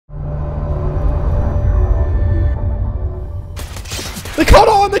They caught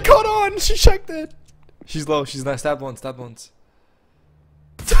on! They caught on! She checked it! She's low. She's not. Stab once. Stab once.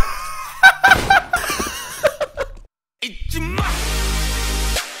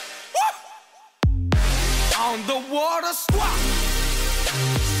 On the water squat.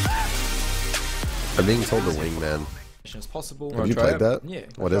 I'm being told the Wingman. As possible. Have you played that? Yeah.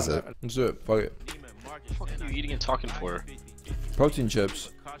 What is it? Let's do it. Fuck it. What the fuck are you eating and talking for? Protein chips.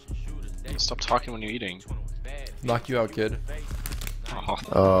 Stop talking when you're eating. Knock you out, kid. Oh.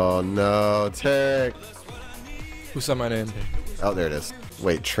 Oh no, Tech. Who said my name? Oh, there it is.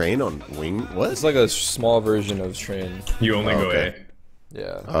 Wait, train on wing? What? It's like a small version of train. You only go okay. A.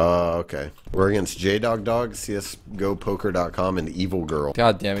 Yeah. Oh, okay. We're against JDogDog, CSGOPoker.com, and Evil Girl.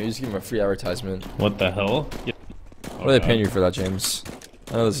 God damn it! You just give him a free advertisement. What the hell? What are they paying you for that, James?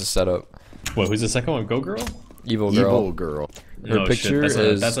 I know this is set up. What? Who's the second one? Go Girl? Evil girl. Evil Girl. Her No, picture shit.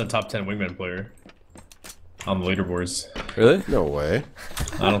 is. That's a top 10 Wingman player on the leaderboards. Really? No way.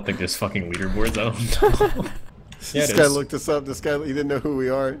 I don't think there's fucking leaderboards. I don't know. Yeah, This guy looked us up. This guy, he didn't know who we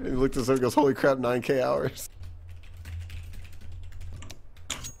are. He looked us up and goes, holy crap, 9K hours.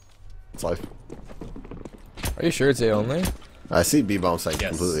 It's life. Are you sure it's A only? I see B-bomb site Yes.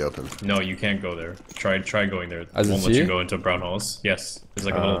 completely open. No, you can't go there. Try going there. It As won't a let C? you go into brown halls. Yes. There's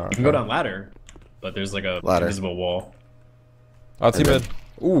like a little. You can go down ladder, but there's like a Ladder. invisible wall. I'll team then- it.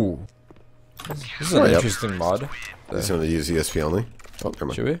 Ooh. This is an Oh, yep. interesting mod. He's going to use ESP only. Oh, never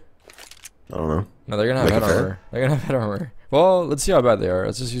mind. Should we? I don't know. No, they're gonna have Make head it fair. armor. They're gonna have head armor. Well, let's see how bad they are.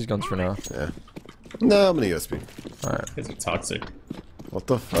 Let's just use guns for now. Yeah. No, I'm going to USP. Alright. It's toxic. What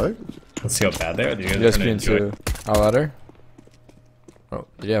the fuck? Let's see how bad they are. Do you guys USP gonna enjoy into it? our ladder. Oh,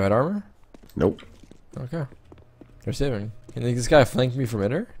 did you have head armor? Nope. Okay. They're saving. You think this guy flanked me from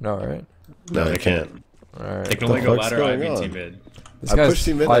inner? No, right? No, they they can't. They Alright. can only The go fuck's ladder, going IV, on? T mid. This I guy's pushed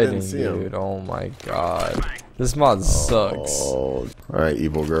him in, I fighting, didn't see him. dude. Oh my god. This mod sucks. Oh. Alright,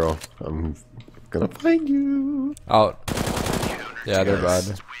 Evil Girl. I'm going to find you. Out. Yeah, they're Yes.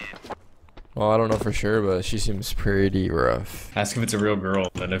 bad. Well, I don't know for sure, but she seems pretty rough. Ask if it's a real girl,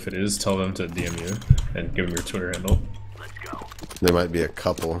 and if it is, tell them to DM you and give them your Twitter handle. There might be a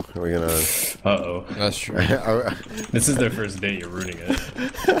couple. Are we going to... Uh-oh. That's true. This is their first date, you're ruining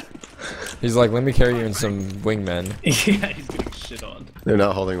it. He's like, let me carry you in some wingmen. Yeah, he's getting shit on. They're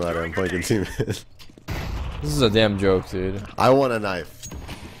not holding ladder. I'm playing team. This is a damn joke, dude. I want a knife.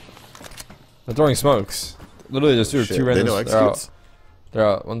 They're throwing smokes. Literally just threw Shit, two they know randoms. They're out. executes. They're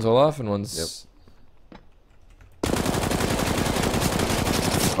out. One's Olaf and one's...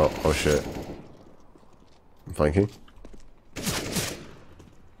 Oh shit. I'm flanking.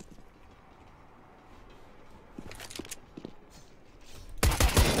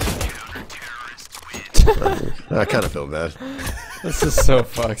 I kind of feel bad. This is so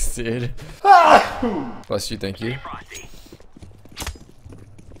fucked, dude. Bless you, thank you.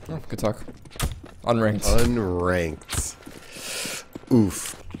 Oh, good talk. Unranked. Unranked.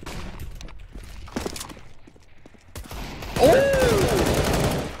 Oof.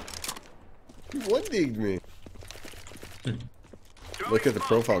 Oh! He one-digged me. Look at the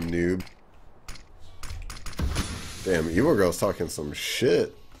profile, noob. Damn, Evil Girl's talking some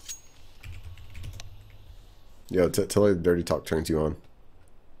shit. Yo, tell her Dirty Talk turns you on.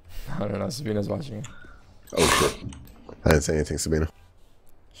 I don't know, Sabina's watching. Oh shit. I didn't say anything, Sabina.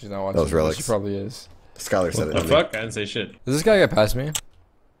 She's not watching. That was but Relics. She probably is. Skylar said What it. the to me. fuck? I didn't say shit. Does this guy get past me?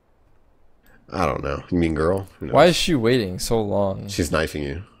 I don't know. You mean girl? Who knows? Why is she waiting so long? She's knifing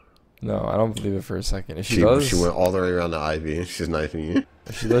you. No, I don't believe it for a second. If she does, She went all the way around the Ivy. She's knifing you.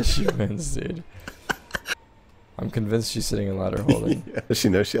 if she does, she wins, dude. I'm convinced she's sitting in ladder holding. Yeah. Does she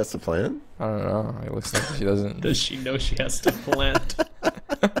know she has to plan? I don't know. It looks like she doesn't. Does she know she has to plant?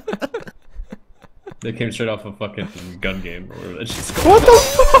 They came straight off a fucking gun game or whatever that she's called. What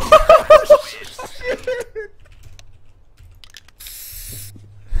the fuck?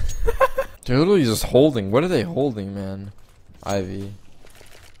 They're literally just holding. What are they holding, man? Ivy.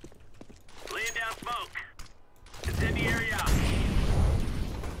 Laying down smoke. Incendiary out.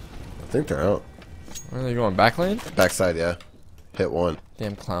 I think they're out. Where are they going? Back lane? Backside, yeah. Hit one.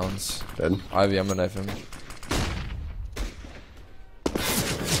 Damn clowns. Dead. Ivy, I'm gonna knife him.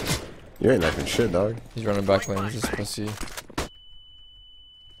 You ain't knifing shit, dog. He's running back lane. He's just pussy.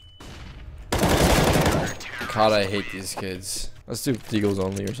 God, I hate these kids. Let's do Deagles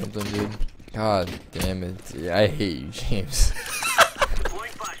only or something, dude. God damn it. Yeah, I hate you, James.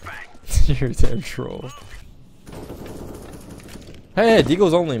 You're a damn troll. Hey,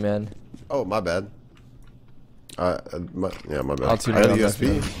 Deagles only, man. Oh, my bad. Yeah, my bad. I'll tune I got in a on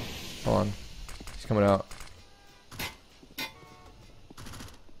USB. that. Hold on. He's coming out.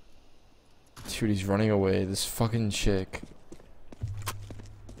 Dude, he's running away. This fucking chick.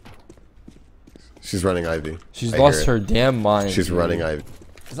 She's running Ivy. She's I lost hear her damn mind. it. She's dude. running Ivy.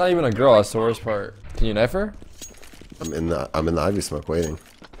 It's not even a girl. That's the worst part. Can you knife her? I'm in the Ivy smoke waiting.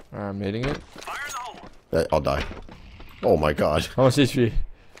 I'm hitting it. Fire in the hole. I'll die. Oh my god. How much HP?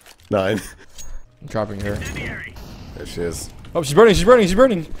 9. I'm dropping her. Incendiary. There she is. Oh, she's burning. She's burning. She's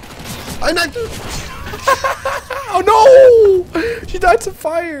burning. I knifed her. Oh no! She died to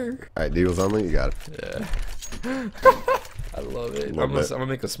fire. Alright, Deagles only. You got it. Yeah. I love it. Love I'm it. gonna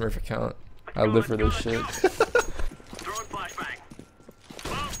make a Smurf account. I live for this shit. Throwing flashbang.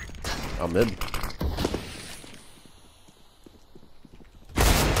 Smoke. I'm mid.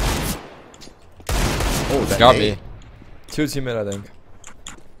 Oh, that Got nade. me. 2 teammate, I think.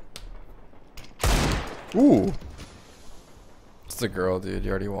 Ooh. It's the girl, dude. You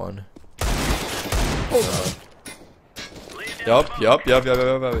already won. Yup.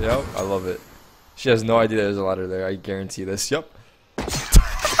 I love it. She has no idea there's a ladder there. I guarantee this. Yup.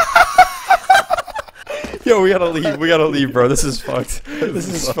 Yo, we gotta leave. We gotta leave, bro. This is fucked. This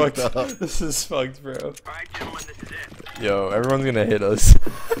is fucked up. This is fucked, bro. All right, gentlemen, this is it. Yo, everyone's gonna hit us.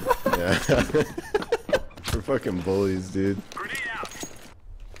 Yeah. We're fucking bullies, dude. Grenade out.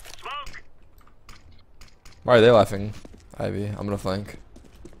 Smoke. Why are they laughing? Ivy, I'm gonna flank.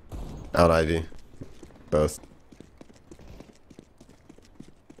 Out Ivy. Both.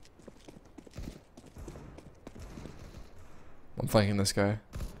 I'm flanking this guy.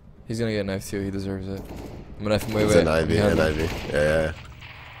 He's gonna get knifed too. He deserves it. I'm gonna knife him. He's Wait. in Ivy. behind In him. Ivy. Yeah.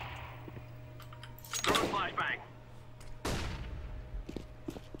 Throwing flashbang.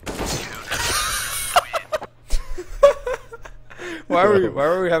 Why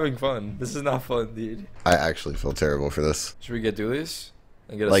are we having fun? This is not fun, dude. I actually feel terrible for this. Should we get dualies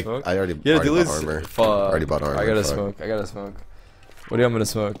and get a Like, smoke? I already, Get a already dualies. bought armor. Fuck. Already bought armor. I gotta fuck. smoke. I gotta smoke. What do you want me to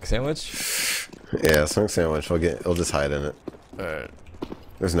smoke? Sandwich? Yeah, smoke sandwich. We'll just hide in it. Alright.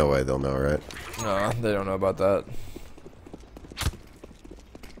 There's no way they'll know, right? No, they don't know about that.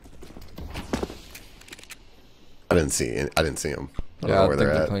 I didn't see him. I don't Yeah, know I where think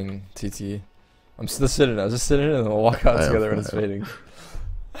they're they're at. playing TT. I'm still sitting. I was just sitting and we'll walk out I am, together when I it's am. fading.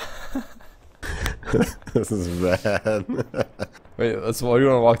 This is bad. Wait, what do you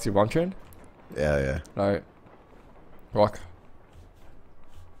want to walk to? Bomb train? Yeah. Alright. Walk.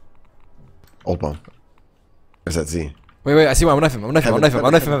 Old bomb. Where's that Z? Wait, I see one. I'm gonna knife him. I'm gonna knife him. I'm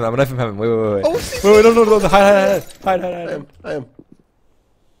gonna knife him. I'm gonna knife him. I'm gonna knife him. Wait. Oh, Wait, no. Hide. I am.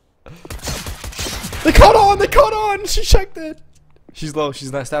 They caught on! She checked it! She's low,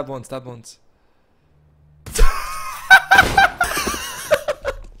 she's not. Stab once.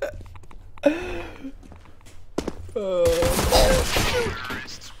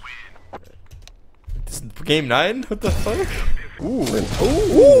 This is game 9? What the fuck? Ooh.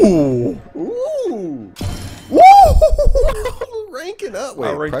 Ranking up. Wait,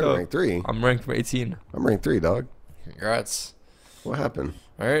 I'm ranked private up. rank 3. I'm ranked 18. I'm ranked 3, dog. Congrats. What happened?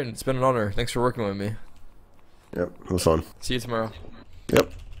 Alright, it's been an honor. Thanks for working with me. Yep, it was fun. See you tomorrow.